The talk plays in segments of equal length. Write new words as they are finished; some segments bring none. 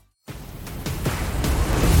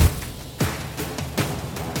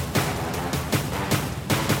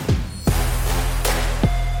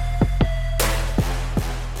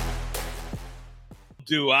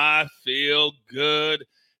do I feel good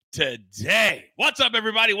today? What's up,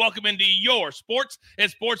 everybody? Welcome into your sports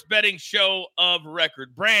and sports betting show of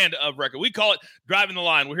record, brand of record. We call it Driving the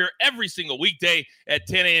Line. We're here every single weekday at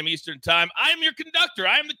 10 a.m. Eastern time. I am your conductor.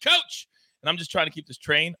 I am the coach, and I'm just trying to keep this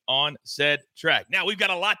train on said track. Now, we've got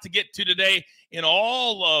a lot to get to today in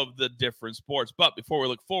all of the different sports, but before we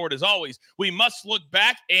look forward, as always, we must look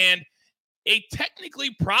back, and a technically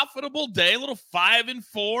profitable day, a little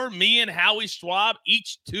 5-4. Me and Howie Schwab,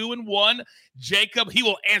 each 2-1. Jacob, he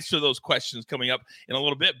will answer those questions coming up in a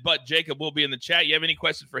little bit, but Jacob will be in the chat. You have any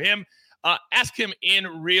questions for him? Ask him in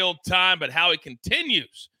real time, but Howie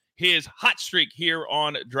continues his hot streak here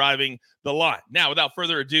on Driving the Line. Now, without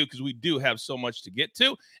further ado, because we do have so much to get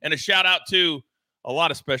to, and a shout out to a lot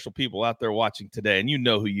of special people out there watching today, and you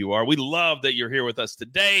know who you are. We love that you're here with us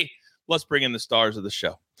today. Let's bring in the stars of the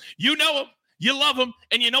show. You know them, you love them,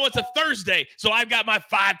 and you know it's a Thursday, so I've got my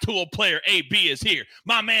five-tool player. AB is here.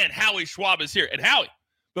 My man, Howie Schwab, is here. And Howie,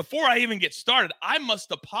 before I even get started, I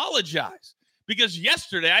must apologize, because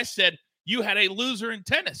yesterday I said you had a loser in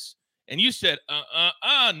tennis, and you said,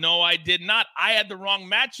 no, I did not. I had the wrong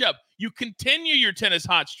matchup. You continue your tennis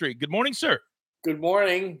hot streak. Good morning, sir. Good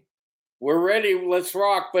morning. We're ready. Let's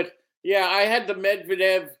rock. But, yeah, I had the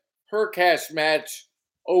Medvedev-Hurkacz match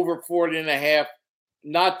over 40.5,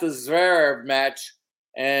 not the Zverev match.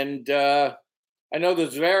 And I know the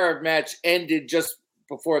Zverev match ended just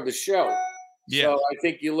before the show. Yeah. So I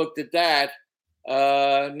think you looked at that.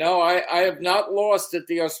 No, I have not lost at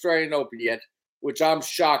the Australian Open yet, which I'm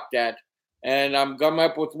shocked at. And I'm coming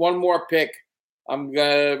up with one more pick. I'm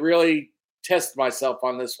going to really test myself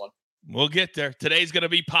on this one. We'll get there. Today's going to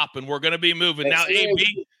be popping. We're going to be moving. Now,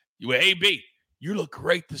 AB, you look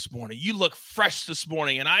great this morning. You look fresh this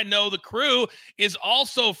morning. And I know the crew is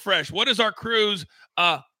also fresh. What is our crew's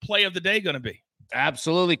play of the day going to be?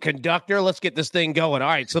 Absolutely. Conductor, let's get this thing going. All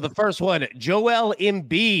right, so the first one, Joel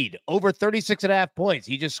Embiid, over 36.5 points.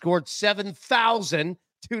 He just scored 7,000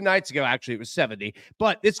 2 nights ago. Actually, it was 70.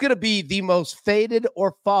 But it's going to be the most faded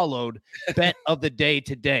or followed bet of the day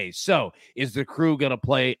today. So is the crew going to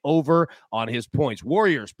play over on his points?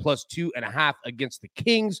 Warriors plus 2.5 against the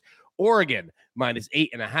Kings. Oregon minus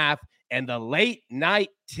 8.5. And the late night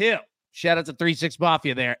tip. Shout out to 3-6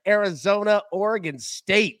 Mafia there. Arizona, Oregon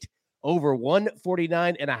State over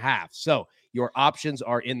 149.5. So your options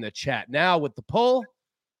are in the chat. Now with the poll,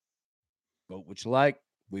 vote what you like.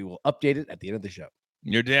 We will update it at the end of the show.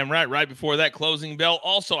 You're damn right. Right before that closing bell.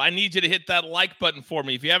 Also, I need you to hit that like button for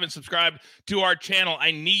me. If you haven't subscribed to our channel, I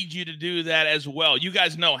need you to do that as well. You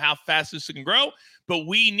guys know how fast this can grow, but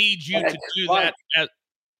we need you to do that.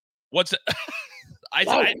 What's it? I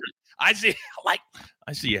see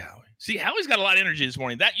Howie. See, Howie's got a lot of energy this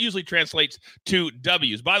morning. That usually translates to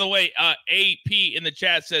W's. By the way, AP in the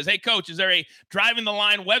chat says, hey, Coach, is there a Driving the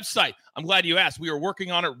Line website? I'm glad you asked. We are working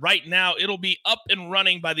on it right now. It'll be up and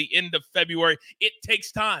running by the end of February. It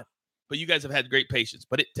takes time, but you guys have had great patience,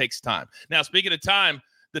 but it takes time. Now, speaking of time,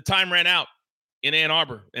 the time ran out in Ann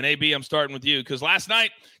Arbor. And AB, I'm starting with you because last night,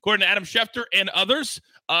 according to Adam Schefter and others,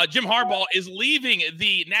 Jim Harbaugh is leaving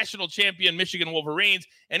the national champion Michigan Wolverines,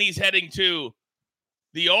 and he's heading to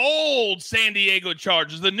the old San Diego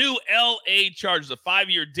Chargers, the new L.A. Chargers, a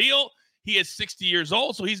 5-year deal. He is 60 years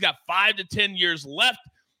old, so he's got 5 to 10 years left.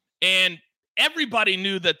 And everybody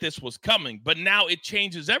knew that this was coming, but now it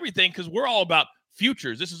changes everything because we're all about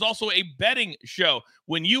futures. This is also a betting show.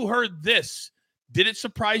 When you heard this, did it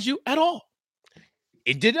surprise you at all?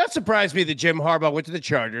 It did not surprise me that Jim Harbaugh went to the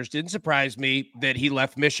Chargers. Didn't surprise me that he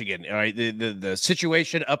left Michigan. All right, the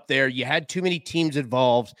situation up there, you had too many teams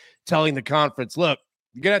involved telling the conference, look,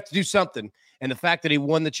 you're going to have to do something. And the fact that he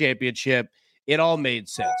won the championship, it all made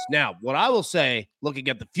sense. Now, what I will say, looking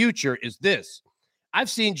at the future, is this. I've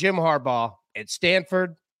seen Jim Harbaugh at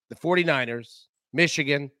Stanford, the 49ers,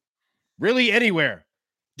 Michigan, really anywhere,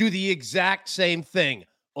 do the exact same thing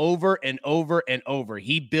over and over and over.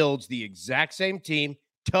 He builds the exact same team,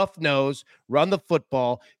 tough nose, run the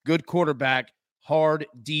football, good quarterback, hard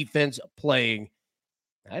defense playing.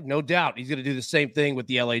 I have no doubt he's going to do the same thing with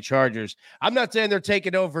the LA Chargers. I'm not saying they're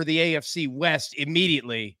taking over the AFC West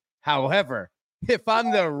immediately. However, if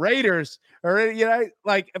I'm the Raiders or, if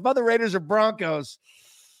I'm the Raiders or Broncos,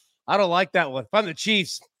 I don't like that one. If I'm the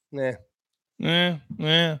Chiefs, nah. Yeah.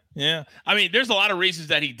 I mean, there's a lot of reasons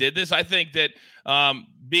that he did this. I think that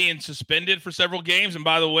being suspended for several games, and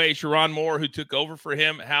by the way, Sharon Moore, who took over for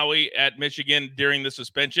him, Howie, at Michigan during the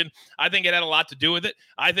suspension, I think it had a lot to do with it.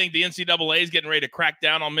 I think the NCAA is getting ready to crack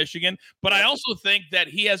down on Michigan, but I also think that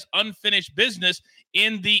he has unfinished business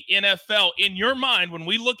in the NFL. In your mind, when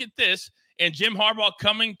we look at this and Jim Harbaugh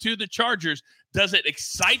coming to the Chargers, Does it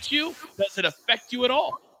excite you? Does it affect you at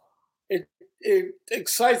all? It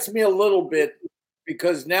excites me a little bit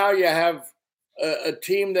because now you have a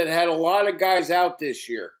team that had a lot of guys out this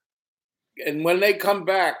year. And when they come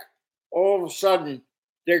back, all of a sudden,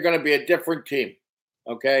 they're going to be a different team,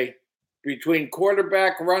 okay? Between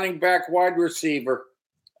quarterback, running back, wide receiver,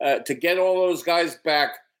 to get all those guys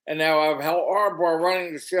back, and now I have Hal Harbaugh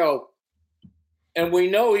running the show. And we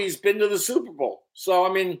know he's been to the Super Bowl. So,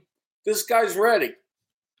 I mean, this guy's ready.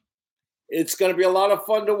 It's going to be a lot of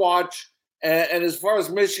fun to watch. And as far as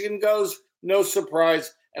Michigan goes, no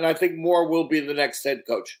surprise. And I think Moore will be the next head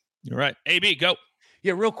coach. You're right. AB, go.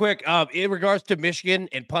 Yeah, real quick. In regards to Michigan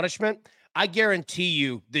and punishment, I guarantee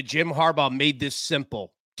you that Jim Harbaugh made this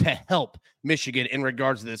simple to help Michigan in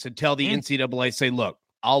regards to this and tell the NCAA, say, look,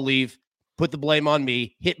 I'll leave. Put the blame on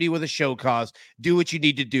me. Hit me with a show cause. Do what you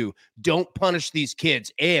need to do. Don't punish these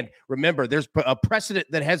kids. And remember, there's a precedent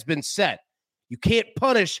that has been set. You can't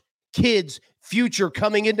punish kids' future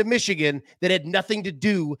coming into Michigan that had nothing to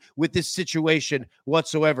do with this situation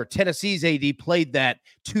whatsoever. Tennessee's AD played that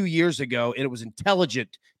 2 years ago, and it was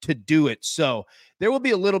intelligent to do it. So there will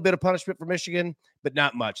be a little bit of punishment for Michigan, but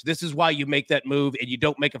not much. This is why you make that move, and you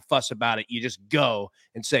don't make a fuss about it. You just go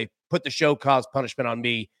and say, put the show cause punishment on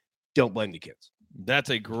me. Don't blame the kids.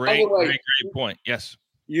 That's a great point. Yes.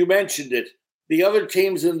 You mentioned it. The other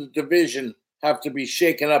teams in the division have to be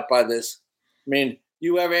shaken up by this. I mean,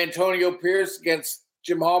 you have Antonio Pierce against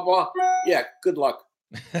Jim Harbaugh. Yeah, good luck.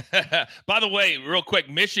 By the way, real quick,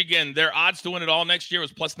 Michigan, their odds to win it all next year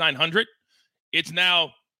was plus 900. It's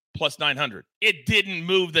now plus 900. It didn't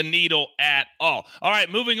move the needle at all. All right,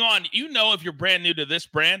 moving on. You know, if you're brand new to this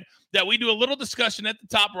brand, that we do a little discussion at the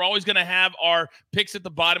top. We're always going to have our picks at the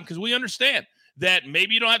bottom because we understand that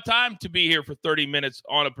maybe you don't have time to be here for 30 minutes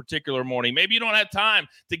on a particular morning. Maybe you don't have time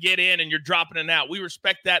to get in and you're dropping in and out. We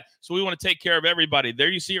respect that, so we want to take care of everybody. There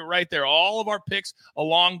you see it right there. All of our picks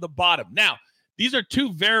along the bottom. Now, these are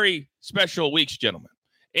two very special weeks, gentlemen.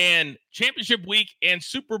 And championship week and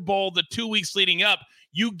Super Bowl, the 2 weeks leading up,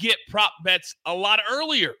 you get prop bets a lot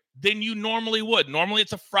earlier than you normally would. Normally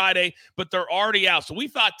it's a Friday, but they're already out. So we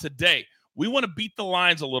thought today we want to beat the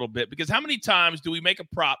lines a little bit because how many times do we make a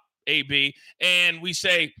prop, AB, and we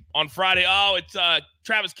say on Friday, oh, it's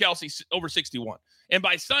Travis Kelce over 61. And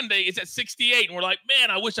by Sunday, it's at 68. And we're like,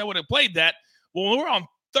 man, I wish I would have played that. Well, we're on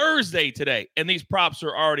Thursday today, and these props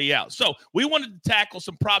are already out. So we wanted to tackle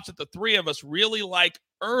some props that the three of us really like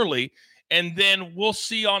early, and then we'll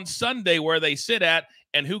see on Sunday where they sit at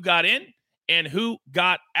and who got in and who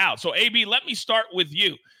got out. So, AB, let me start with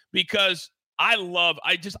you because I love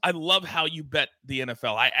how you bet the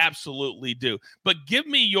NFL. I absolutely do. But give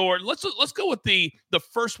me your let's go with the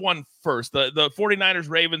first one first. The 49ers,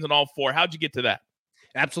 Ravens, and all four. How'd you get to that?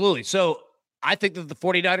 Absolutely. So I think that the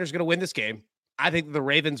 49ers are going to win this game. I think that the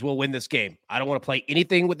Ravens will win this game. I don't want to play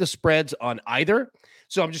anything with the spreads on either.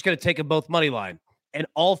 So I'm just going to take them both money line. And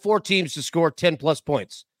all four teams to score 10-plus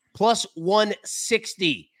points. Plus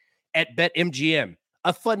 160 at BetMGM.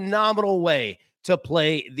 A phenomenal way to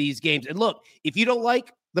play these games. And look, if you don't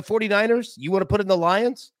like the 49ers, you want to put in the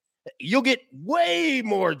Lions, you'll get way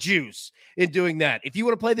more juice in doing that. If you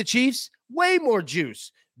want to play the Chiefs, way more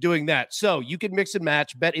juice doing that. So you can mix and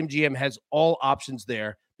match. BetMGM has all options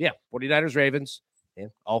there. Yeah, 49ers, Ravens, and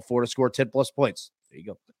all four to score 10-plus points. There you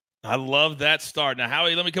go. I love that start. Now,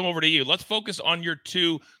 Howie, let me come over to you. Let's focus on your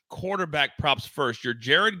two quarterback props first. Your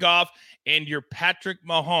Jared Goff and your Patrick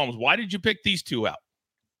Mahomes. Why did you pick these two out?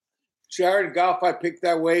 Jared Goff, I picked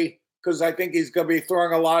that way because I think he's going to be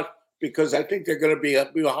throwing a lot because I think they're going to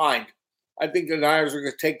be behind. I think the Niners are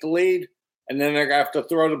going to take the lead, and then they're going to have to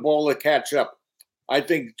throw the ball to catch up. I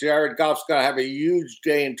think Jared Goff's going to have a huge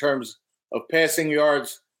day in terms of passing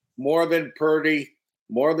yards, more than Purdy,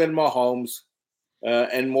 more than Mahomes,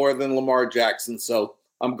 and more than Lamar Jackson. So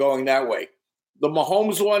I'm going that way. The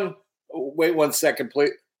Mahomes one, wait 1 second,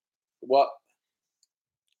 please. What?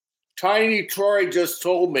 Tiny Troy just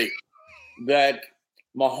told me that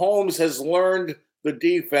Mahomes has learned the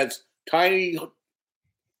defense. Tiny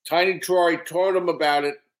Troy taught him about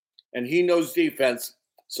it, and he knows defense.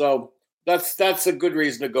 So that's a good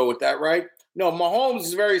reason to go with that, right? No, Mahomes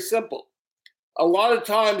is very simple. A lot of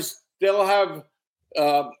times they'll have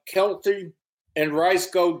Kelce and Rice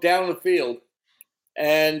go down the field,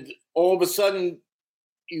 and all of a sudden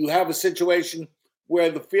you have a situation where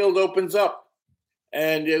the field opens up,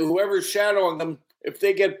 and whoever's shadowing them, if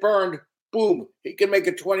they get burned, boom, he can make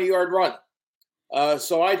a 20-yard run.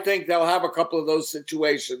 So I think they'll have a couple of those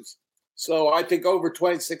situations. So I think over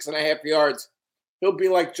 26.5 yards, he'll be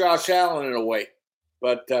like Josh Allen in a way.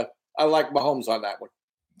 But I like Mahomes on that one.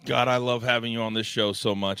 God, I love having you on this show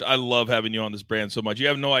so much. I love having you on this brand so much. You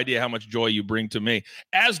have no idea how much joy you bring to me,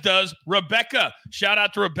 as does Rebecca. Shout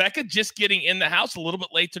out to Rebecca, just getting in the house a little bit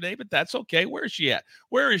late today, but that's okay. Where is she at?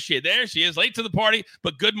 Where is she? There she is, late to the party,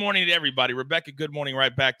 but good morning to everybody. Rebecca, good morning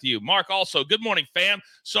right back to you. Mark, also, good morning, fam.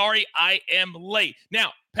 Sorry I am late.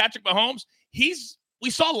 Now, Patrick Mahomes, we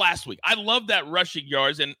saw last week. I love that rushing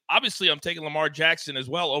yards, and obviously I'm taking Lamar Jackson as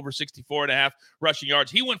well, over 64.5 rushing yards.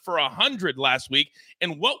 He went for 100 last week,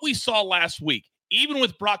 and what we saw last week, even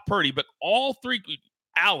with Brock Purdy, but all three,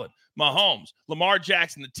 Allen, Mahomes, Lamar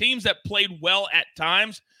Jackson, the teams that played well at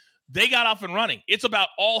times, they got off and running. It's about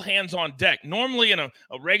all hands on deck. Normally in a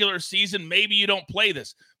regular season, maybe you don't play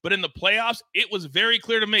this, but in the playoffs, it was very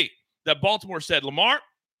clear to me that Baltimore said, Lamar,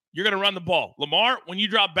 you're going to run the ball. Lamar, when you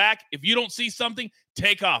drop back, if you don't see something,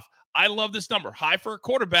 take off. I love this number. High for a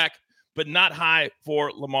quarterback, but not high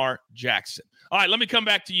for Lamar Jackson. All right, let me come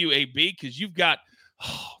back to you, AB, because you've got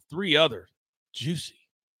three other juicy,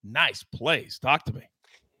 nice plays. Talk to me.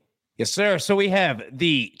 Yes, sir. So we have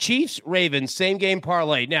the Chiefs-Ravens same-game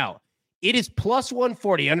parlay. Now, it is plus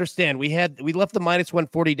 140. Understand, we left the minus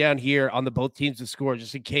 140 down here on the both teams to score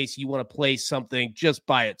just in case you want to play something just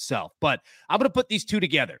by itself. But I'm going to put these two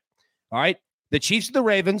together. All right. The Chiefs and the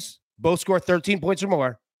Ravens both score 13 points or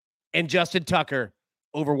more, and Justin Tucker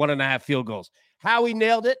over 1.5 field goals. Howie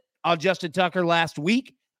nailed it on Justin Tucker last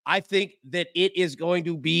week. I think that it is going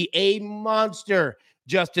to be a monster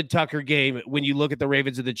Justin Tucker game when you look at the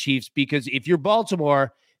Ravens and the Chiefs, because if you're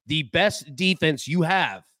Baltimore, the best defense you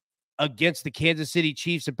have against the Kansas City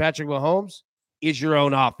Chiefs and Patrick Mahomes is your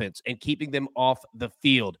own offense and keeping them off the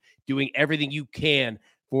field, doing everything you can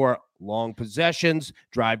for long possessions,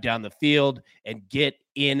 drive down the field, and get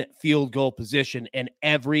in field goal position. And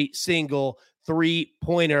every single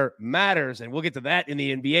three-pointer matters. And we'll get to that in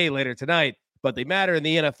the NBA later tonight, but they matter in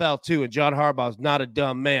the NFL too. And John Harbaugh's not a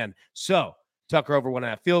dumb man. So Tucker over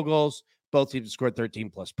 1.5 field goals. Both teams scored 13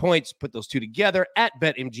 plus points. Put those two together at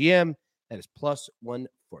BetMGM. That is plus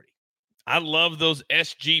 140. I love those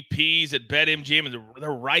SGPs at BetMGM.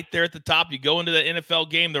 They're right there at the top. You go into the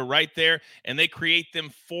NFL game, they're right there, and they create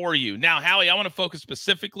them for you. Now, Howie, I want to focus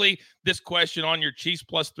specifically this question on your Chiefs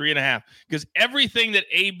plus 3.5, because everything that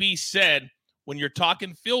AB said, when you're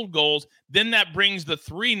talking field goals, then that brings the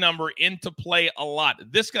 3 number into play a lot.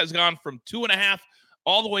 This guy's gone from 2.5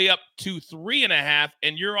 all the way up to 3.5,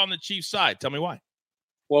 and you're on the Chiefs side. Tell me why.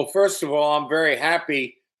 Well, first of all, I'm very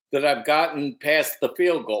happy that I've gotten past the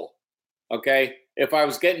field goal. Okay, if I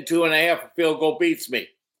was getting 2.5, a field goal beats me.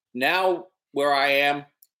 Now, where I am,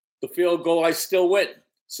 the field goal, I still win.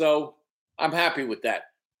 So I'm happy with that.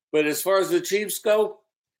 But as far as the Chiefs go,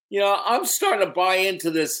 I'm starting to buy into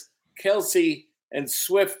this Kelsey and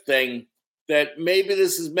Swift thing, that maybe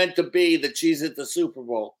this is meant to be that she's at the Super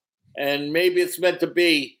Bowl. And maybe it's meant to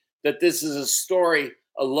be that this is a story,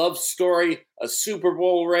 a love story, a Super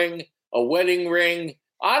Bowl ring, a wedding ring.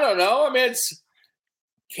 I don't know. I mean, it's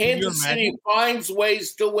Kansas City finds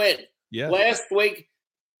ways to win. Yeah. Last week,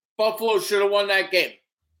 Buffalo should have won that game.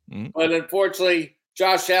 Mm-hmm. But unfortunately,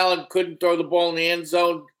 Josh Allen couldn't throw the ball in the end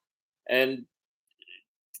zone. And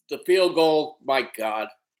the field goal, my God,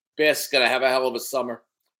 Best's going to have a hell of a summer.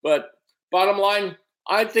 But bottom line,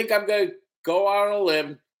 I think I'm going to go out on a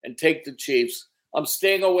limb and take the Chiefs. I'm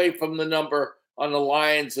staying away from the number on the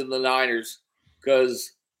Lions and the Niners,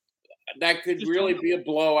 because that could really be a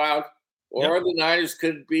blowout. Or the Niners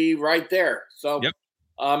could be right there. So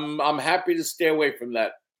I'm happy to stay away from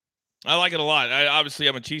that. I like it a lot. I'm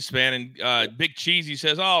a Chiefs fan, and Big Cheesy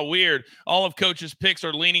says, oh, weird. All of Coach's picks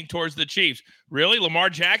are leaning towards the Chiefs. Really? Lamar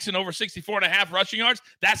Jackson over 64.5 rushing yards?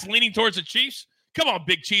 That's leaning towards the Chiefs? Come on,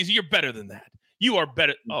 Big Cheesy. You're better than that. You are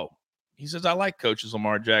better. Oh, he says, I like Coach's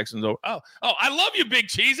Lamar Jackson's over. Oh, I love you, Big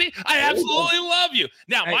Cheesy. I absolutely love you.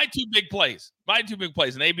 Now, my two big plays,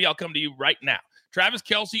 and AB, I'll come to you right now. Travis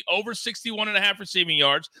Kelce over 61.5 receiving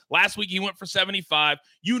yards. Last week, he went for 75.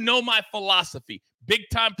 You know my philosophy.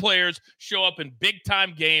 Big-time players show up in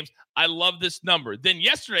big-time games. I love this number. Then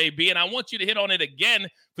yesterday, B, and I want you to hit on it again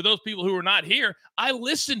for those people who are not here, I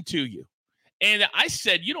listened to you. And I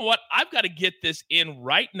said, you know what? I've got to get this in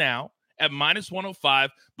right now at minus 105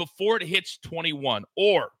 before it hits 21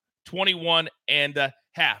 or 21.5.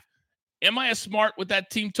 Am I as smart with that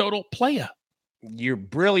team total? Playa. You're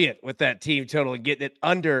brilliant with that team total and getting it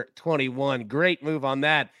under 21. Great move on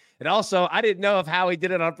that. And also, I didn't know if Howie did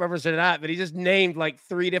it on purpose or not, but he just named like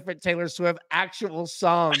 3 different Taylor Swift actual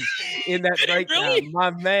songs in that breakdown. Really? My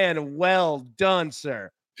man, well done, sir.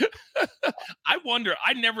 I wonder,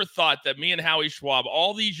 I never thought that me and Howie Schwab,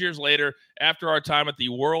 all these years later, after our time at the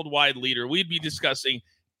Worldwide Leader, we'd be discussing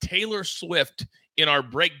Taylor Swift in our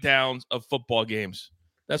breakdowns of football games.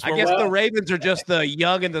 That's I where guess we're the Ravens are just the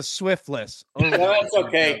young and the swiftless. No, that's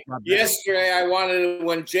okay. Yesterday, I wanted,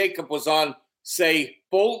 when Jacob was on, say,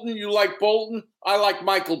 Bolton, you like Bolton? I like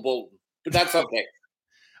Michael Bolton, but that's okay.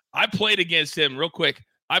 I played against him real quick.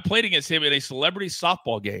 I played against him in a celebrity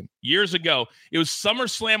softball game years ago. It was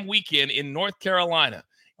SummerSlam weekend in North Carolina.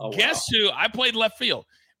 Guess who? I played left field.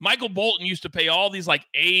 Michael Bolton used to pay all these like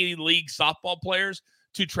A-League softball players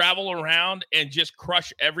to travel around and just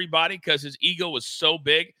crush everybody because his ego was so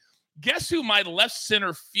big. Guess who my left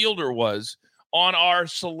center fielder was on our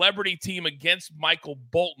celebrity team against Michael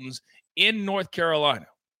Bolton's in North Carolina?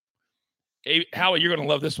 Hey, Howie, you're going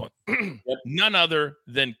to love this one. Yep. None other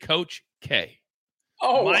than Coach K.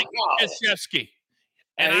 Oh, Mike wow. Krzyzewski.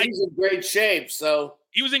 And he's in great shape, so.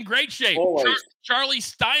 He was in great shape. Charlie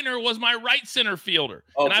Steiner was my right center fielder.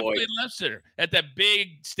 And I played left center at that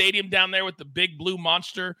big stadium down there with the big blue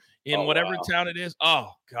monster in whatever town it is.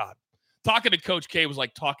 Oh, God. Talking to Coach K was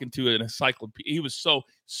like talking to an encyclopedia. He was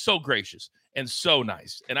so gracious and so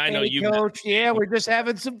nice. And I know you, Coach. Yeah, we're just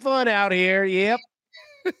having some fun out here. Yep.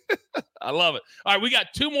 I love it. All right, we got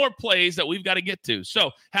two more plays that we've got to get to.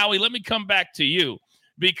 So, Howie, let me come back to you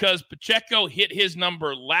because Pacheco hit his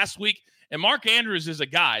number last week, and Mark Andrews is a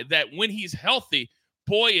guy that when he's healthy,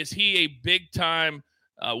 boy, is he a big-time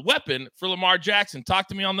weapon for Lamar Jackson. Talk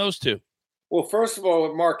to me on those two. Well, first of all,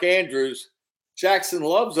 with Mark Andrews, Jackson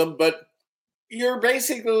loves him, but you're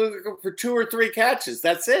basically looking for 2 or 3 catches.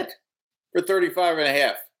 That's it for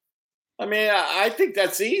 35.5. I mean, I think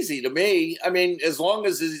that's easy to me. I mean, as long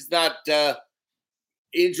as he's not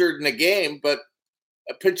injured in the game. But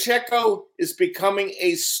Pacheco is becoming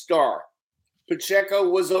a star. Pacheco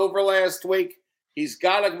was over last week. He's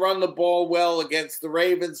got to run the ball well against the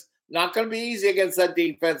Ravens. Not going to be easy against that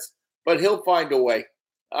defense, but he'll find a way.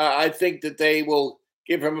 I think that they will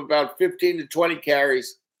give him about 15 to 20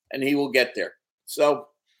 carries, and he will get there. So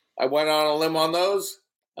I went on a limb on those.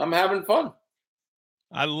 I'm having fun.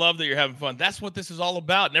 I love that you're having fun. That's what this is all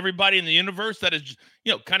about. And everybody in the universe that is,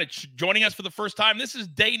 kind of joining us for the first time, this is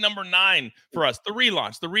day number 9 for us, the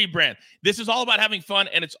relaunch, the rebrand. This is all about having fun,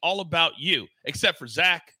 and it's all about you, except for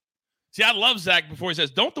Zach. See, I love Zach before he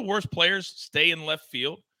says, don't the worst players stay in left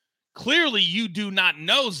field? Clearly, you do not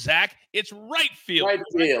know, Zach. It's right field. Right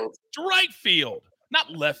field. It's right field,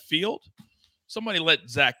 not left field. Somebody let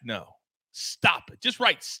Zach know. Stop it. Just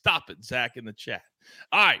write stop it, Zach, in the chat.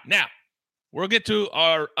 All right, now. We'll get to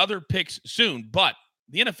our other picks soon, but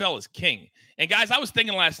the NFL is king. And, guys, I was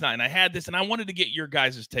thinking last night, and I had this, and I wanted to get your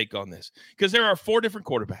guys' take on this because there are 4 different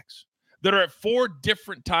quarterbacks that are at 4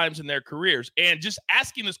 different times in their careers. And just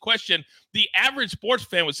asking this question, the average sports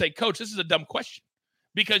fan would say, Coach, this is a dumb question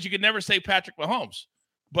because you could never say Patrick Mahomes.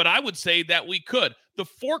 But I would say that we could. The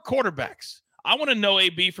 4 quarterbacks, I want to know,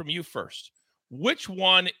 AB, from you first. Which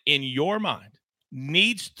one in your mind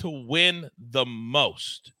needs to win the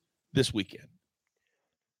most this weekend?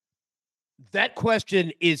 That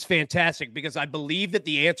question is fantastic because I believe that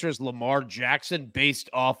the answer is Lamar Jackson based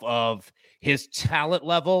off of his talent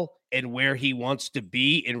level and where he wants to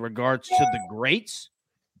be in regards to the greats.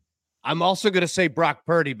 I'm also going to say Brock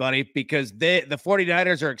Purdy, buddy, because the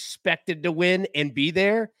 49ers are expected to win and be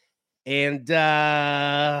there. And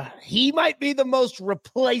he might be the most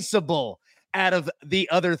replaceable out of the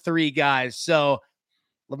other 3 guys. So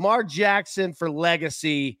Lamar Jackson for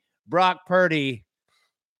legacy, Brock Purdy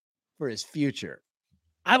for his future.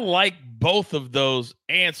 I like both of those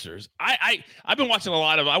answers. I've been watching a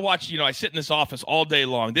lot of, I sit in this office all day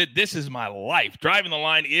long. This is my life. Driving the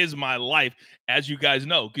Line is my life, as you guys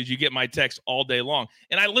know, because you get my text all day long.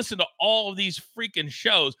 And I listen to all of these freaking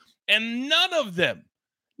shows, and none of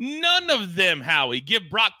them, Howie, give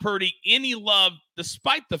Brock Purdy any love,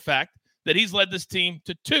 despite the fact that he's led this team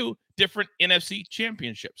to 2 different NFC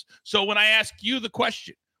championships. So when I ask you the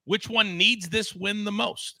question, which one needs this win the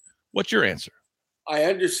most? What's your answer? I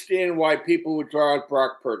understand why people would draw out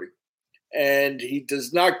Brock Purdy. And he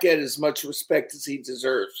does not get as much respect as he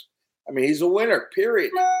deserves. I mean, he's a winner,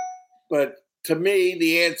 period. But to me,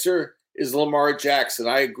 the answer is Lamar Jackson.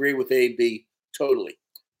 I agree with AB totally.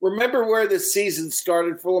 Remember where the season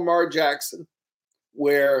started for Lamar Jackson?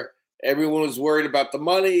 Where everyone was worried about the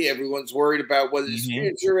money. Everyone's worried about what his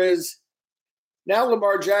future is. Now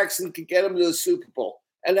Lamar Jackson can get him to the Super Bowl.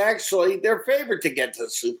 And actually, they're favored to get to the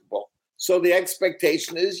Super Bowl. So the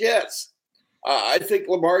expectation is yes. I think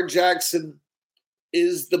Lamar Jackson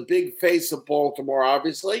is the big face of Baltimore,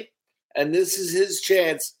 obviously. And this is his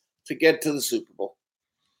chance to get to the Super Bowl.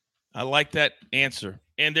 I like that answer.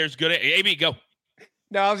 And there's good – AB, go.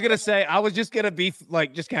 No, I was going to say, I was just going to be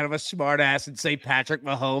like, just kind of a smart ass and say Patrick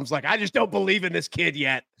Mahomes. Like, I just don't believe in this kid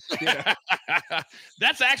yet. You know?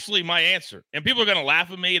 That's actually my answer. And people are going to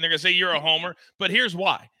laugh at me and they're going to say you're a homer. But here's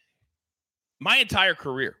why. My entire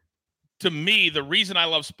career, to me, the reason I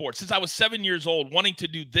love sports, since I was 7 years old, wanting to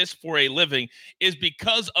do this for a living, is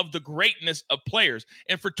because of the greatness of players.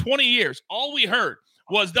 And for 20 years, all we heard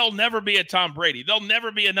was there'll never be a Tom Brady. There'll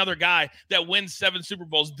never be another guy that wins 7 Super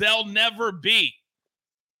Bowls. There'll never be,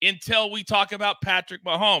 until we talk about Patrick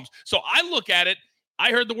Mahomes. So I look at it. I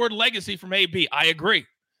heard the word legacy from AB. I agree.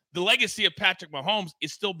 The legacy of Patrick Mahomes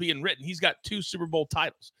is still being written. He's got 2 Super Bowl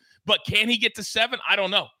titles. But can he get to 7? I don't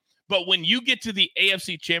know. But when you get to the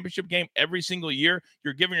AFC Championship game every single year,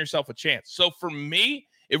 you're giving yourself a chance. So for me,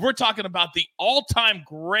 if we're talking about the all-time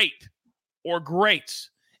great or greats,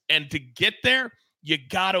 and to get there, you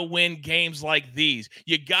got to win games like these.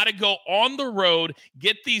 You got to go on the road,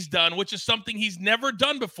 get these done, which is something he's never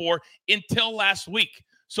done before until last week.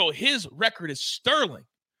 So his record is sterling,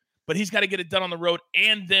 but he's got to get it done on the road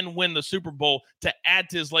and then win the Super Bowl to add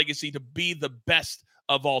to his legacy to be the best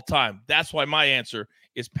of all time. That's why my answer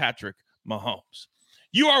is Patrick Mahomes.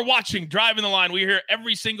 You are watching Driving the Line. We're here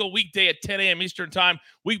every single weekday at 10 a.m. Eastern Time.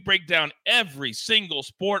 We break down every single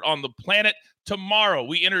sport on the planet. Tomorrow,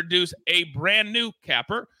 we introduce a brand new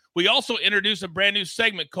capper. We also introduce a brand new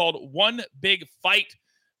segment called One Big Fight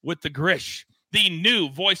with the Grish, the new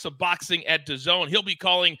voice of boxing at DAZN. He'll be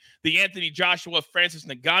calling the Anthony Joshua-Francis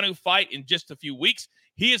Ngannou fight in just a few weeks.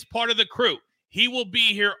 He is part of the crew. He will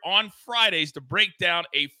be here on Fridays to break down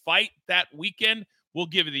a fight that weekend. We'll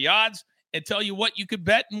give you the odds and tell you what you could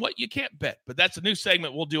bet and what you can't bet. But that's a new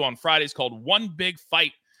segment we'll do on Fridays called One Big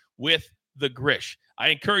Fight with the Grish. I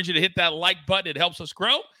encourage you to hit that like button. It helps us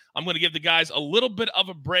grow. I'm going to give the guys a little bit of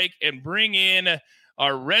a break and bring in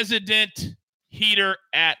our resident heater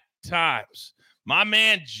at times, my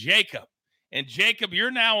man Jacob. And Jacob,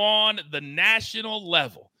 you're now on the national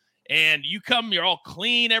level. And you're all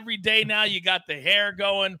clean every day now. You got the hair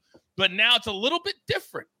going. But now it's a little bit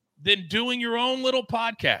different than doing your own little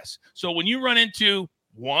podcast. So when you run into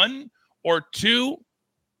 1 or 2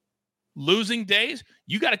 losing days,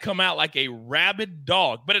 you got to come out like a rabid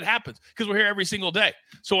dog. But it happens because we're here every single day.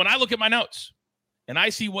 So when I look at my notes and I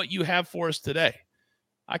see what you have for us today,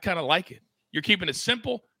 I kind of like it. You're keeping it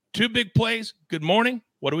simple. 2 big plays. Good morning.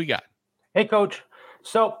 What do we got? Hey, Coach.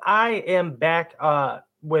 So I am back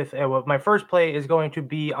with my first play is going to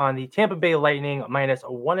be on the Tampa Bay Lightning minus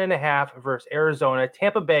 1.5 versus Arizona.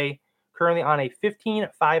 Tampa Bay currently on a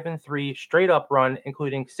 15-5-3 straight up run,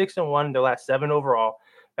 including 6-1 their last 7 overall.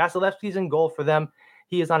 Vasilevsky's in goal for them.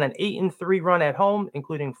 He is on an 8-3 run at home,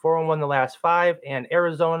 including 4-1 the last 5. And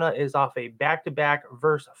Arizona is off a back-to-back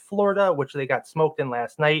versus Florida, which they got smoked in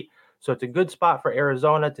last night. So it's a good spot for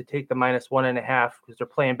Arizona to take the minus 1.5 because they're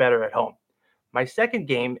playing better at home. My second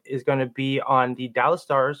game is going to be on the Dallas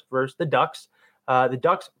Stars versus the Ducks. The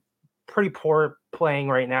Ducks, pretty poor playing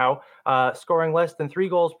right now, scoring less than 3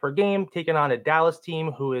 goals per game, taking on a Dallas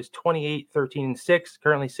team who is 28-13-6,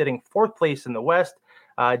 currently sitting 4th place in the West.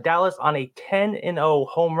 Dallas on a 10-0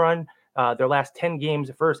 home run, their last 10 games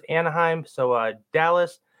versus Anaheim. So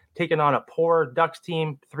Dallas taking on a poor Ducks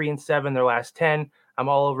team, 3-7 their last 10. I'm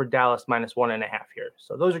all over Dallas minus 1.5 here.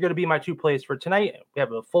 So those are going to be my 2 plays for tonight. We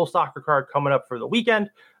have a full soccer card coming up for the weekend.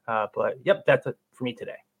 But, yep, that's it for me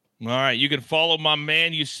today. All right. You can follow my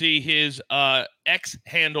man. You see his X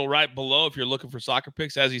handle right below if you're looking for soccer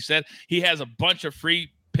picks. As he said, he has a bunch of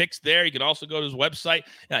free picks there. You can also go to his website.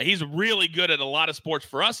 He's really good at a lot of sports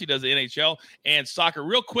for us. He does the NHL and soccer.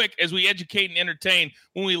 Real quick, as we educate and entertain,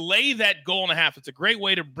 when we lay that 1.5, it's a great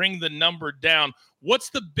way to bring the number down.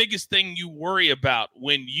 What's the biggest thing you worry about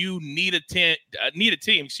when you need a team,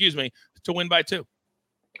 to win by 2?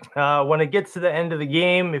 When it gets to the end of the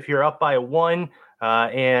game, if you're up by 1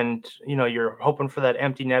 and you're hoping for that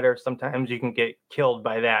empty netter, sometimes you can get killed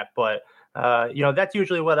by that. But that's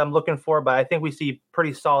usually what I'm looking for. But I think we see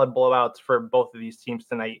pretty solid blowouts for both of these teams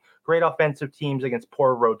tonight. Great offensive teams against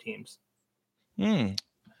poor road teams.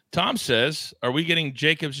 Tom says, are we getting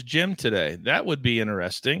Jacob's gym today? That would be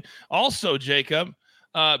interesting. Also, Jacob,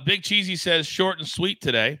 Big Cheesy says short and sweet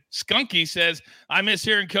today. Skunky says, I miss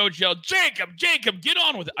hearing Coach yell, Jacob, get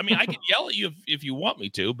on with it. I mean, I can yell at you if you want me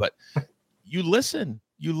to, but you listen.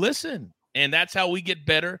 And that's how we get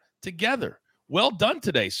better together. Well done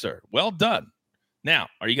today, sir. Well done. Now,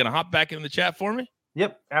 are you going to hop back in the chat for me?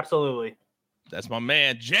 Yep, absolutely. That's my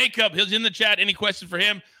man, Jacob. He's in the chat. Any questions for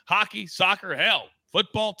him? Hockey, soccer, hell,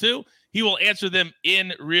 football too? He will answer them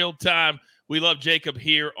in real time. We love Jacob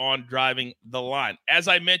here on Driving the Line. As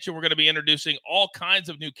I mentioned, we're going to be introducing all kinds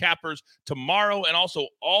of new cappers tomorrow and also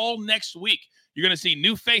all next week. You're going to see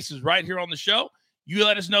new faces right here on the show. You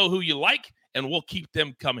let us know who you like, and we'll keep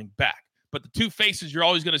them coming back. But the two faces you're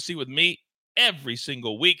always going to see with me every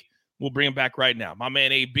single week, we'll bring them back right now. My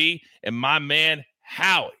man AB and my man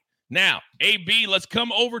Howie. Now, AB, let's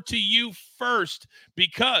come over to you first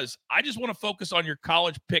because I just want to focus on your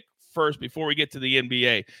college pick first before we get to the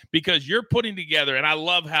NBA because you're putting together, and I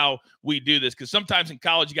love how we do this because sometimes in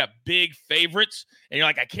college you got big favorites and you're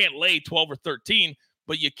like, I can't lay 12 or 13,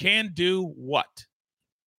 but you can do what?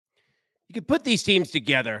 You can put these teams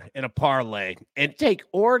together in a parlay and take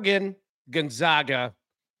Oregon, Gonzaga,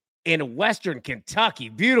 in Western Kentucky.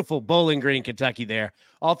 Beautiful Bowling Green, Kentucky there.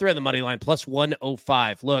 All three on the money line, plus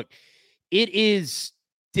 105. Look, it is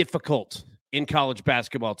difficult in college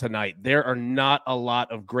basketball tonight. There are not a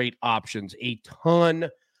lot of great options. A ton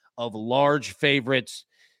of large favorites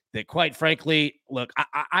that, quite frankly, look,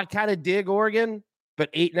 I kind of dig Oregon,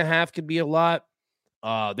 but 8.5 could be a lot.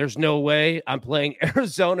 There's no way I'm playing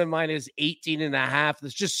Arizona minus 18.5.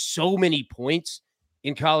 There's just so many points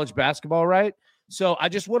in college basketball, right? So I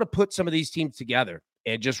just want to put some of these teams together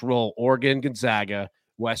and just roll Oregon, Gonzaga,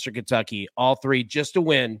 Western Kentucky, all three just to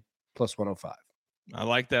win, plus 105. I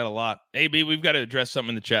like that a lot. AB, we've got to address something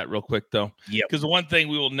in the chat real quick, though. Yeah. Because the one thing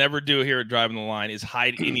we will never do here at Driving the Line is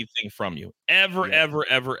hide anything from you. Ever.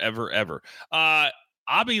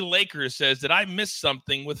 Abby Lakers says, did I miss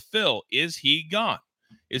something with Phil? Is he gone?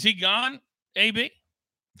 Is he gone, AB?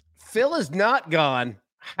 Phil is not gone.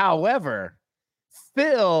 However,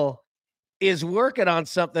 Phil is working on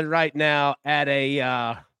something right now at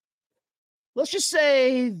a, let's just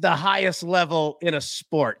say the highest level in a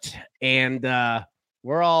sport. And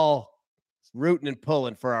we're all rooting and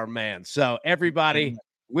pulling for our man. So everybody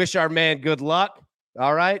wish our man good luck.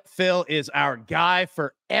 All right. Phil is our guy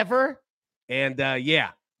forever. And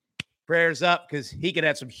prayers up because he could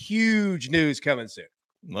have some huge news coming soon.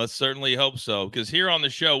 Let's certainly hope so, because here on the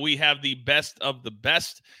show, we have the best of the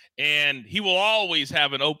best, and he will always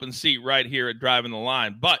have an open seat right here at Driving the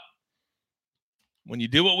Line. But when you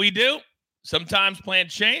do what we do, sometimes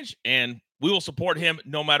plans change, and we will support him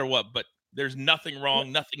no matter what. But there's nothing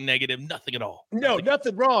wrong, nothing negative, nothing at all. No,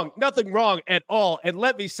 nothing wrong at all. And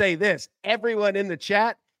let me say this, everyone in the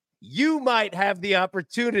chat, you might have the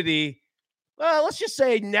opportunity, well, let's just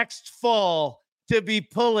say next fall, to be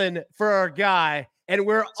pulling for our guy. And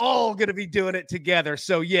we're all going to be doing it together.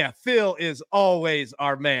 So, yeah, Phil is always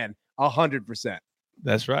our man, 100%.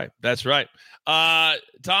 That's right. That's right.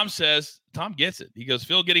 Tom says, Tom gets it. He goes,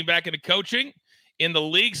 Phil getting back into coaching. In the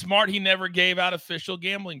league smart, he never gave out official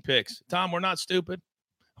gambling picks. Tom, we're not stupid.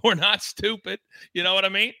 We're not stupid. You know what I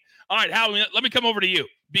mean? All right, Howie, let me come over to you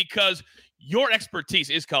because your expertise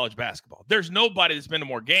is college basketball. There's nobody that's been to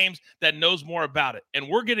more games that knows more about it. And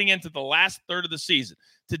we're getting into the last third of the season.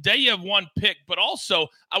 Today you have one pick, but also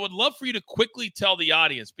I would love for you to quickly tell the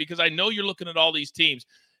audience, because I know you're looking at all these teams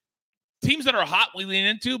that are hot we lean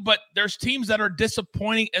into, but there's teams that are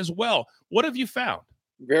disappointing as well. What have you found?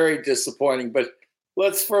 Very disappointing, but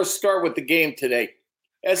let's first start with the game today.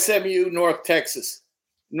 SMU, North Texas.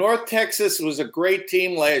 North Texas was a great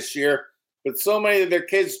team last year, but so many of their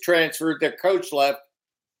kids transferred, their coach left.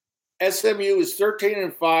 SMU is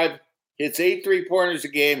 13-5, hits 8 3-pointers a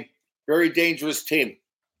game, very dangerous team.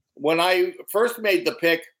 When I first made the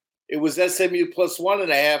pick, it was SMU plus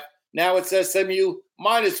 1.5. Now it's SMU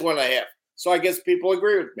minus 1.5. So I guess people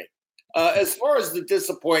agree with me. As far as the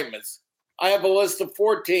disappointments, I have a list of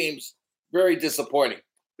 4 teams, very disappointing.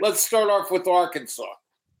 Let's start off with Arkansas.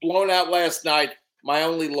 Blown out last night, my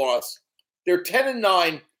only loss. They're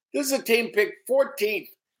 10-9. This is a team picked 14th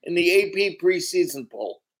in the AP preseason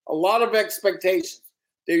poll. A lot of expectations.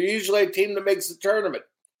 They're usually a team that makes the tournament.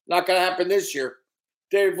 Not going to happen this year.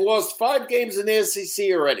 They've lost 5 games in the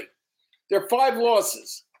SEC already. Their 5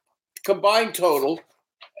 losses. Combined total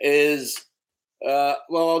is,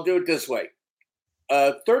 I'll do it this way.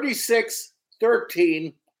 36,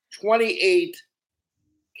 13, 28.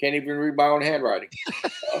 Can't even read my own handwriting.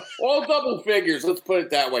 All double figures, let's put it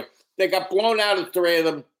that way. They got blown out of 3 of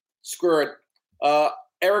them. Screw it.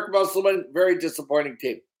 Eric Musselman, very disappointing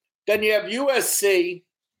team. Then you have USC,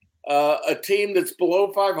 a team that's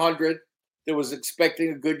below 500. That was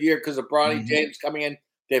expecting a good year because of Bronny James coming in.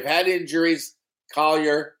 They've had injuries,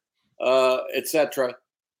 Collier, etc.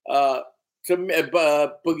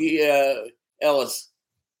 Boogie Ellis.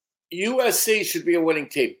 USC should be a winning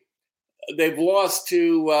team. They've lost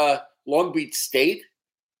to Long Beach State.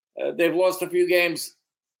 They've lost a few games.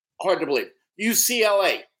 Hard to believe.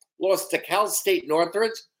 UCLA lost to Cal State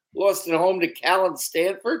Northridge. Lost at home to Cal and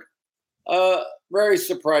Stanford. Very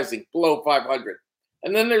surprising. Below 500.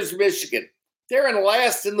 And then there's Michigan. They're in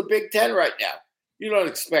last in the Big Ten right now. You don't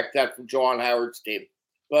expect that from John Howard's team.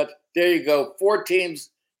 But there you go. 4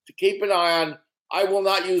 teams to keep an eye on. I will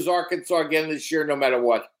not use Arkansas again this year, no matter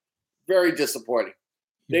what. Very disappointing.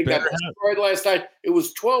 They got destroyed last night. It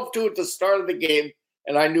was 12-2 at the start of the game,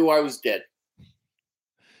 and I knew I was dead.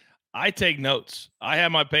 I take notes. I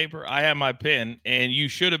have my paper. I have my pen, and you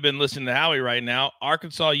should have been listening to Howie right now.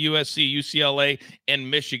 Arkansas, USC, UCLA, and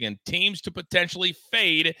Michigan. Teams to potentially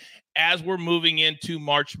fade as we're moving into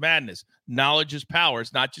March Madness. Knowledge is power.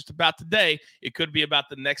 It's not just about today. It could be about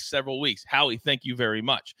the next several weeks. Howie, thank you very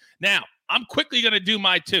much. Now, I'm quickly going to do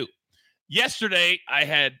my 2. Yesterday, I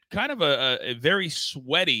had kind of a very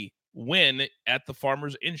sweaty win at the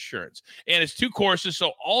Farmers Insurance. And it's 2 courses,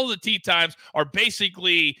 so all the tee times are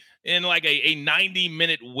basically in like a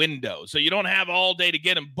 90-minute window. So you don't have all day to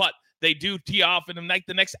get them, but they do tee off in the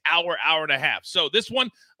next hour and a half. So this one,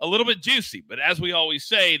 a little bit juicy. But as we always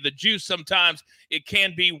say, the juice sometimes, it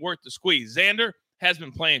can be worth the squeeze. Xander has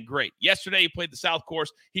been playing great. Yesterday, he played the South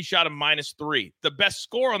Course. He shot a -3. The best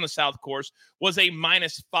score on the South Course was a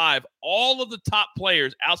 -5. All of the top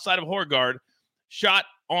players outside of Horgard shot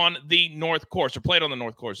on the North Course, or played on the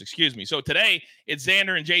North Course, excuse me. So today, it's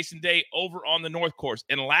Xander and Jason Day over on the North Course.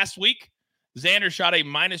 And last week, Xander shot a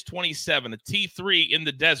 -27, a T3 in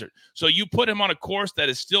the desert. So you put him on a course that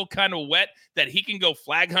is still kind of wet, that he can go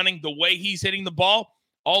flag hunting the way he's hitting the ball,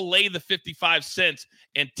 I'll lay the 55 cents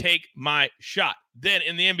and take my shot. Then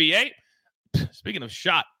in the NBA, speaking of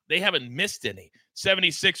shot, they haven't missed any.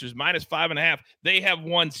 76ers -5.5. They have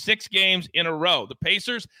won 6 games in a row. The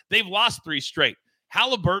Pacers, they've lost 3 straight.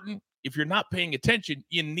 Halliburton, if you're not paying attention,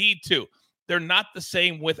 you need to. They're not the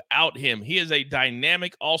same without him. He is a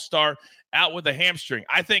dynamic all-star out with a hamstring.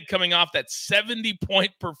 I think coming off that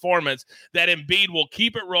 70-point performance, that Embiid will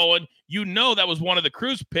keep it rolling. You know that was one of the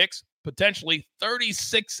Cruz picks, potentially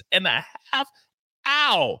 36.5.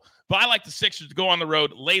 Ow! But I like the Sixers to go on the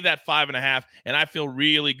road, lay that 5.5, and I feel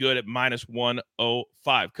really good at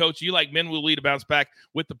 -105. Coach, you like Minwoo Lee to bounce back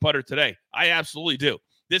with the putter today? I absolutely do.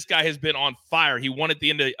 This guy has been on fire. He won at the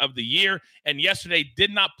end of the year, and yesterday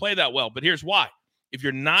did not play that well. But here's why. If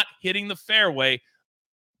you're not hitting the fairway,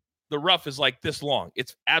 the rough is like this long.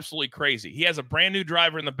 It's absolutely crazy. He has a brand new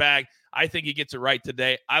driver in the bag. I think he gets it right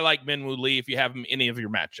today. I like Minwoo Lee if you have him in any of your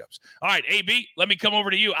matchups. All right, AB, let me come over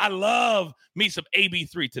to you. I love me some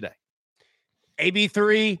AB3 today.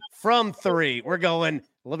 AB3 from 3. We're going,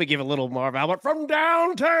 let me give a little Marv Albert from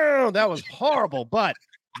downtown. That was horrible, but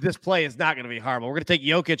this play is not going to be horrible. We're going to take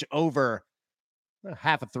Jokic over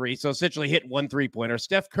half a 3. So essentially hit 1 3-pointer.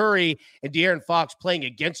 Steph Curry and De'Aaron Fox playing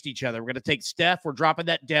against each other. We're going to take Steph. We're dropping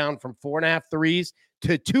that down from 4.5 threes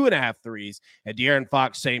to 2.5 threes. And De'Aaron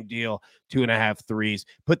Fox, same deal, 2.5 threes.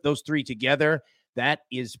 Put those 3 together. That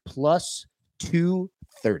is plus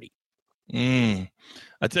 230.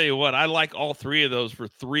 I tell you what, I like all 3 of those for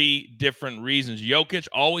 3 different reasons. Jokic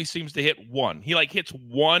always seems to hit 1. He hits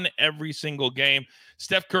 1 every single game.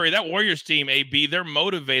 Steph Curry, that Warriors team, AB, they're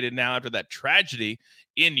motivated now after that tragedy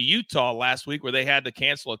in Utah last week where they had to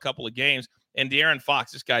cancel a couple of games. And De'Aaron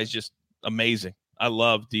Fox, this guy's just amazing. I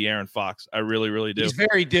love De'Aaron Fox. I really, really do. He's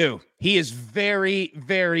very due. He is very,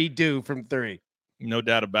 very due from 3. No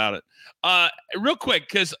doubt about it. Real quick,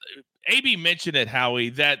 because AB mentioned it, Howie,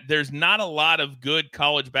 that there's not a lot of good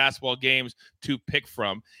college basketball games to pick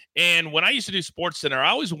from. And when I used to do SportsCenter, I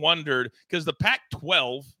always wondered, because the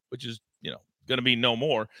Pac-12, which is, going to be no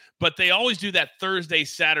more, but they always do that Thursday,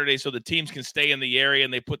 Saturday, so the teams can stay in the area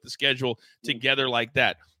and they put the schedule together like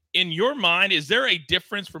that. In your mind, is there a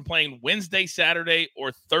difference from playing Wednesday, Saturday,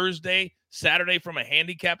 or Thursday, Saturday from a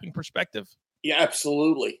handicapping perspective? Yeah,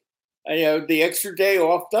 absolutely. The extra day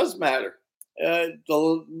off does matter.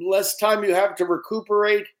 The less time you have to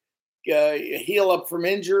recuperate, heal up from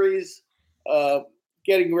injuries,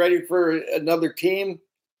 getting ready for another team,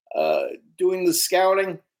 doing the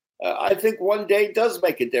scouting, I think one day does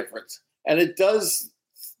make a difference. And it does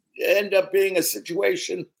end up being a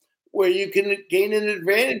situation where you can gain an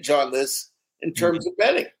advantage on this in terms of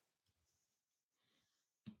betting.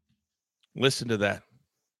 Listen to that.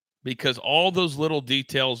 Because all those little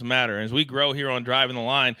details matter. As we grow here on Driving the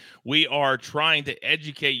Line, we are trying to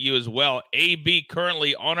educate you as well. AB,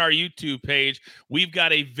 currently on our YouTube page, we've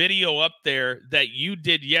got a video up there that you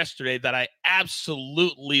did yesterday that I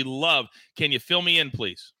absolutely love. Can you fill me in,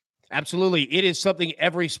 please? Absolutely. It is something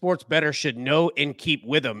every sports bettor should know and keep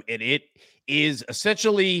with them. And it is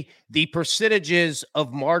essentially the percentages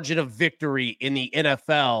of margin of victory in the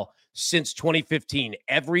NFL since 2015,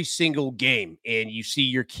 every single game. And you see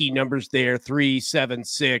your key numbers there, 3, 7,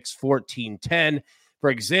 6, 14, 10. For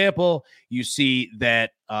example, you see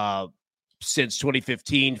that since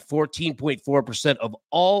 2015, 14.4% of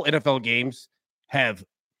all NFL games have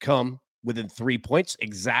come within 3 points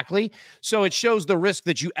exactly. So it shows the risk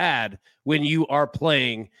that you add when you are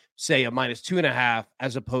playing, say, a -2.5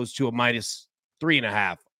 as opposed to a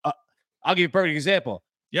 -3.5. I'll give you a perfect example.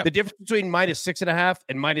 Yep. The difference between -6.5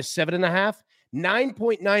 and -7.5,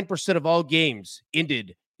 9.9% of all games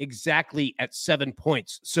ended exactly at 7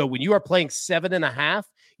 points. So when you are playing 7.5,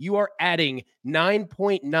 you are adding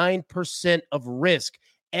 9.9% of risk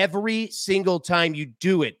every single time you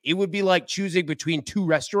do it. It would be like choosing between two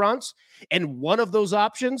restaurants, and one of those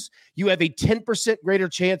options, you have a 10% greater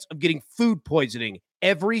chance of getting food poisoning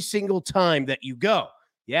every single time that you go.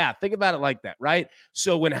 Yeah, think about it like that, right?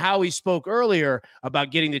 So when Howie spoke earlier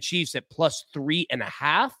about getting the Chiefs at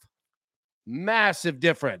 +3.5, massive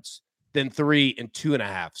difference than 3 and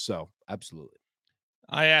 2.5. So absolutely.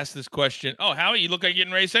 I asked this question. Oh, Howie, you look like you're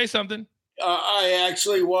getting ready to say something. I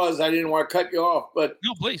actually was. I didn't want to cut you off, but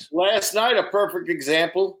No, please. last night, a perfect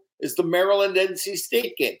example is the Maryland-NC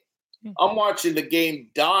State game. I'm watching the game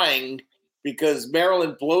dying because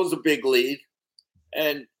Maryland blows a big lead,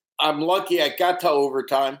 and I'm lucky I got to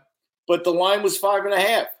overtime, but the line was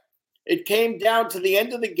 5.5. It came down to the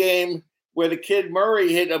end of the game where the kid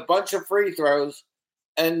Murray hit a bunch of free throws,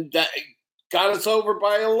 and that got us over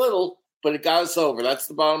by a little, but it got us over. That's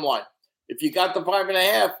the bottom line. If you got the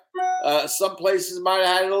 5.5, some places might have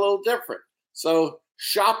had it a little different. So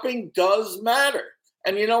shopping does matter.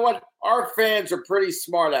 And you know what? Our fans are pretty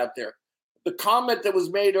smart out there. The comment that was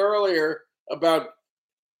made earlier about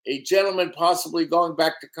a gentleman possibly going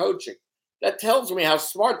back to coaching, that tells me how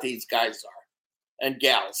smart these guys are and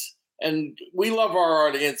gals. And we love our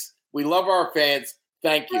audience. We love our fans.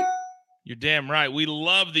 Thank you. You're damn right. We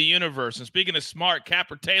love the universe. And speaking of smart,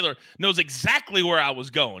 Capper Taylor knows exactly where I was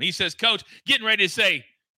going. He says, Coach, getting ready to say,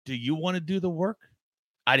 do you want to do the work?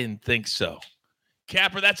 I didn't think so.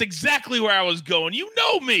 Capper, that's exactly where I was going. You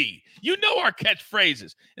know me. You know our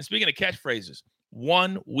catchphrases. And speaking of catchphrases,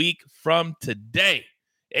 1 week from today,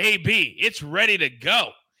 AB, it's ready to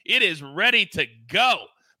go. It is ready to go.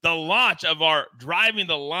 The launch of our Driving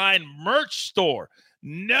the Line merch store.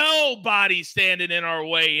 Nobody's standing in our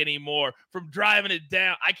way anymore from driving it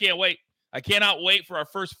down. I can't wait. I cannot wait for our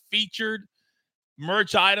first featured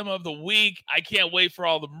merch item of the week. I can't wait for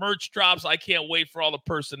all the merch drops. I can't wait for all the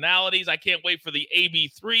personalities. I can't wait for the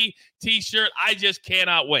AB3 t-shirt. I just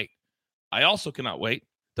cannot wait. I also cannot wait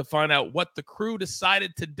to find out what the crew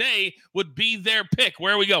decided today would be their pick.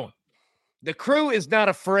 Where are we going? The crew is not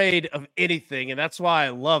afraid of anything, and that's why I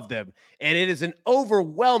love them. And it is an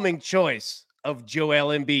overwhelming choice of Joel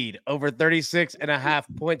Embiid over 36.5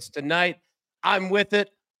 points tonight. I'm with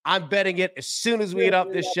it. I'm betting it as soon as we get off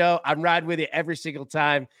this show. I'm riding with you every single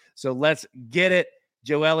time. So let's get it.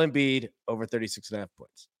 Joel Embiid over 36.5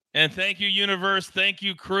 points. And thank you, universe. Thank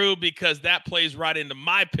you, crew, because that plays right into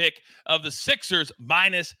my pick of the Sixers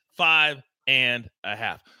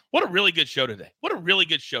 -5.5. What a really good show today. What a really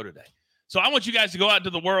good show today. So I want you guys to go out into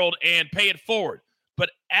the world and pay it forward.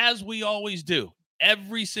 But as we always do,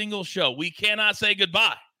 every single show, we cannot say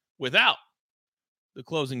goodbye without the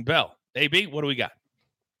closing bell. AB, what do we got?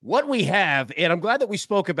 What we have, and I'm glad that we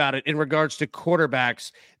spoke about it in regards to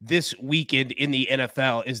quarterbacks this weekend in the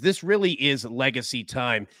NFL, is this really is legacy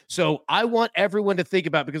time. So I want everyone to think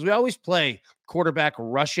about, because we always play quarterback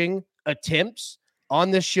rushing attempts on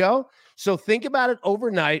this show. So think about it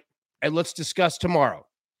overnight, and let's discuss tomorrow.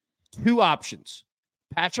 2 options: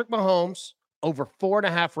 Patrick Mahomes over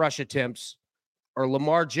 4.5 rush attempts, or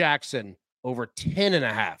Lamar Jackson over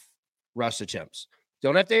 10.5 rush attempts.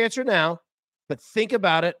 Don't have to answer now, but think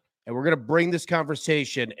about it, and we're going to bring this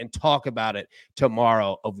conversation and talk about it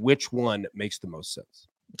tomorrow of which one makes the most sense.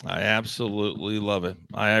 I absolutely love it.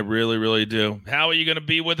 I really, really do. How are you going to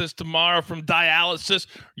be with us tomorrow from dialysis?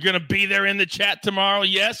 You're going to be there in the chat tomorrow,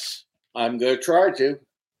 yes? I'm going to try to.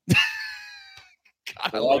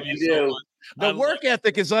 God, I love you so much. The work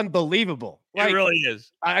ethic is unbelievable. It really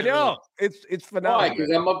is. I know. It's phenomenal. Why? Because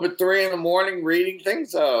I'm up at 3 a.m. reading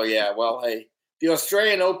things? Oh, yeah. Well, hey, the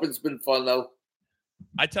Australian Open's been fun, though.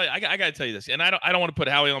 I tell you, I got to tell you this, and I don't want to put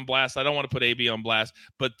Howie on blast. I don't want to put AB on blast,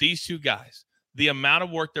 but these two guys, the amount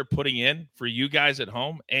of work they're putting in for you guys at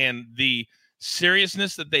home and the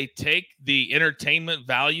seriousness that they take, the entertainment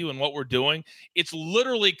value and what we're doing, it's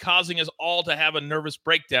literally causing us all to have a nervous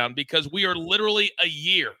breakdown, because we are literally a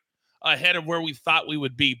year ahead of where we thought we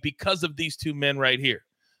would be because of these two men right here.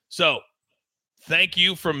 So thank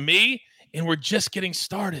you from me. And we're just getting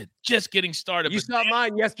started. Just getting started. You saw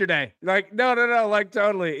mine yesterday. Like, no. Like,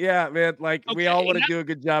 totally. Yeah, man. Like, we all want to do a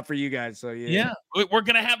good job for you guys. So, yeah. We're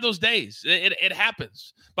going to have those days. It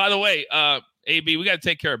happens. By the way, AB, we got to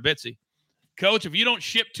take care of Bitsy. Coach, if you don't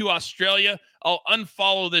ship to Australia, I'll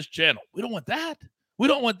unfollow this channel. We don't want that. We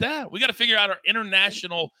don't want that. We got to figure out our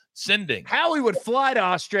international sending. Howie would fly to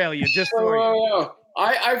Australia just for you.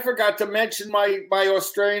 I forgot to mention my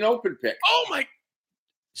Australian Open pick. Oh my!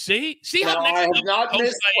 See how Now, next I have level not close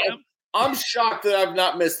missed. I am. I'm shocked that I've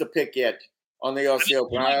not missed a pick yet on the Aussie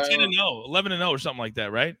Open. You're like 10-0, 11-0, or something like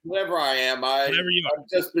that, right? Whatever I am, Whatever you are. I've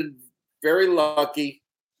just been very lucky.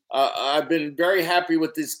 I've been very happy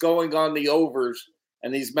with this going on the overs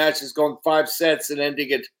and these matches going 5 sets and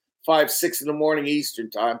ending at 5, 6 in the morning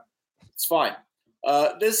Eastern time. It's fine.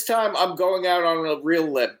 This time I'm going out on a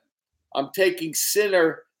real limb. I'm taking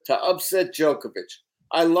Sinner to upset Djokovic.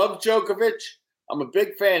 I love Djokovic. I'm a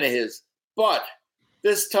big fan of his. But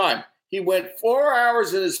this time, he went 4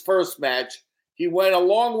 hours in his first match. He went a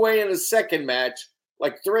long way in his second match,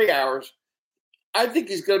 like 3 hours. I think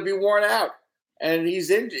he's going to be worn out. And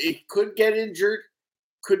he could get injured,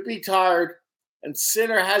 could be tired. And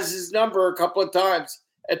Sinner has his number a couple of times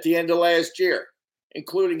at the end of last year,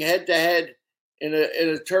 including head-to-head in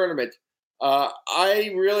a tournament.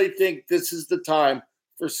 I really think this is the time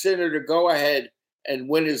for Sinner to go ahead and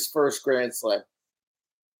win his first Grand Slam.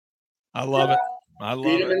 I love it. I love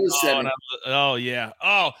Beat him it. in the semi. Oh, yeah.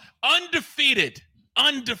 Oh, undefeated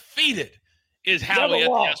is Howie at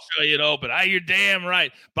the Australian Open. You're damn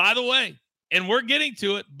right. By the way, and we're getting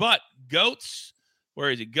to it, but Goats,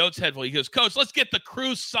 where is he? Goats Headful. He goes, Coach, let's get the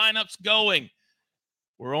crew signups going.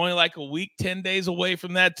 We're only like a week, 10 days away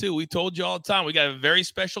from that, too. We told you all the time. We got a very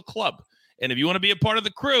special club. And if you want to be a part of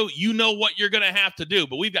the crew, you know what you're going to have to do.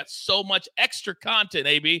 But we've got so much extra content,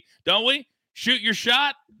 AB, don't we? Shoot your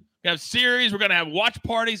shot. We have series. We're going to have watch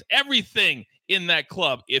parties, everything in that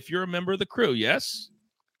club. If you're a member of the crew, yes?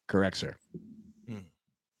 Correct, sir.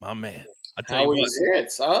 My man. I tell you what.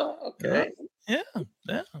 Hits, huh? Okay.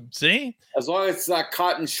 Yeah. See? As long as it's not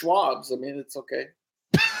Cotton Schwab's, I mean, it's okay.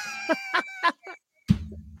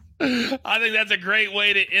 I think that's a great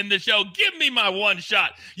way to end the show. Give me my one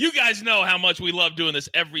shot. You guys know how much we love doing this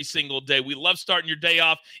every single day. We love starting your day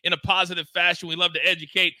off in a positive fashion. We love to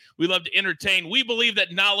educate. We love to entertain. We believe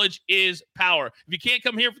that knowledge is power. If you can't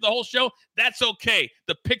come here for the whole show, that's okay.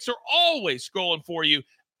 The picks are always scrolling for you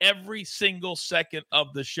every single second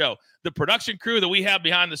of the show. The production crew that we have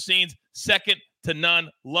behind the scenes, second to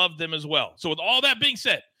none. Love them as well. So with all that being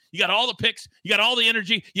said, you got all the picks. You got all the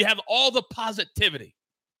energy. You have all the positivity.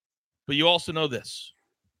 But you also know this.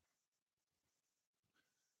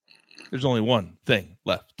 There's only one thing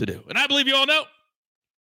left to do. And I believe you all know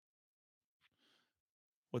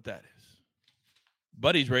what that is.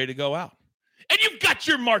 Buddy's ready to go out. And you've got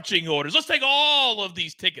your marching orders. Let's take all of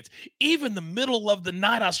these tickets, even the middle of the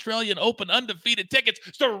night Australian Open undefeated tickets,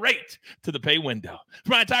 straight to the pay window.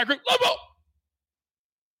 For my entire group, Lobo,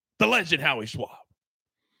 the legend Howie Schwab,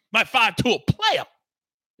 my 5-tool player,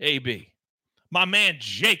 AB, my man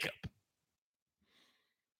Jacob,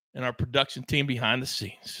 and our production team behind the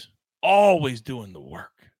scenes, always doing the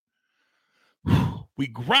work. We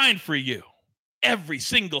grind for you every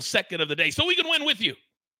single second of the day so we can win with you.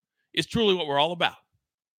 It's truly what we're all about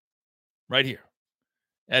right here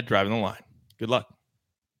at Driving the Line. Good luck.